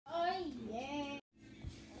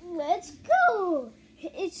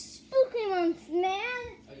It's spooky month, man.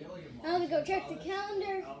 I'm gonna go check the calendar.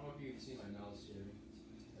 I don't know if you can see my mouse here.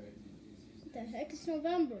 Right? What the heck is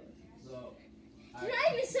November? So, Did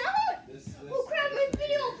I miss out? Oh crap, my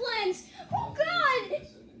video plans! Oh god! And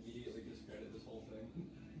immediately discredit this whole thing.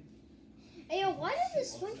 Hey yo, why did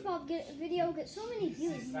this SpongeBob video get so many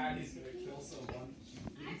views? Fatty's gonna kill someone.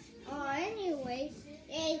 Anyway,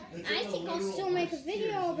 I think I'll still make a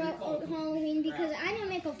video about Halloween because I didn't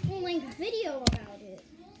make a full-length video about it.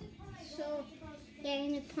 So, yeah,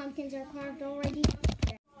 and the pumpkins are carved already.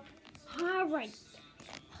 Alright,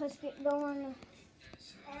 let's get going.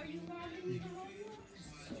 Are you logging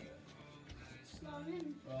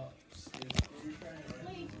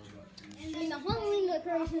I mean, the Halloween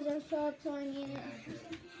decorations are so up, so I mean,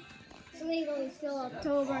 it's legally still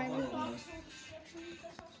October. I mean, do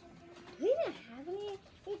we even have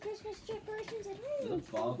any Christmas decorations? I don't even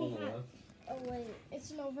think we have. Oh wait,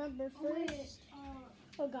 it's November 1st.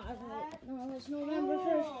 Oh god, wait. No, it's November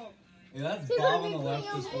 1st. Yeah, that's We're Bob gonna on the be left.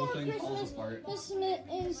 playing This whole thing Christmas. falls apart. This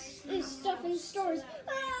is stuff in stores.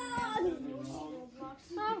 Ah!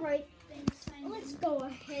 Alright, let's go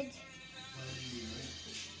ahead.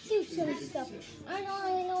 Do some stuff. I don't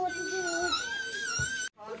really know what to do.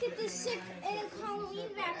 Look at this sick Halloween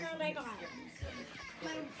background I got.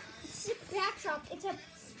 My sick backdrop. It's a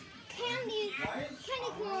candy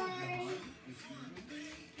corn.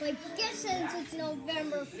 Like, guess since it's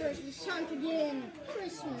November 1st, it's time to get in the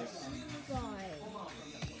Christmas vibe.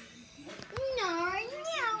 No,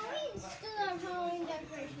 we still have Halloween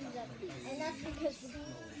decorations up. And that's because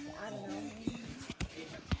I don't know.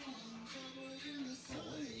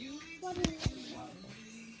 What is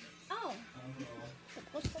oh, the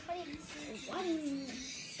postal buddy? What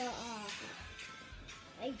is the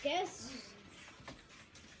I guess.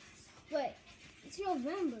 Wait, it's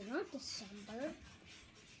November, not December.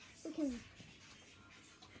 We can.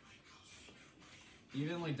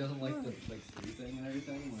 Even like doesn't like the like free thing and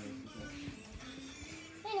everything. Like,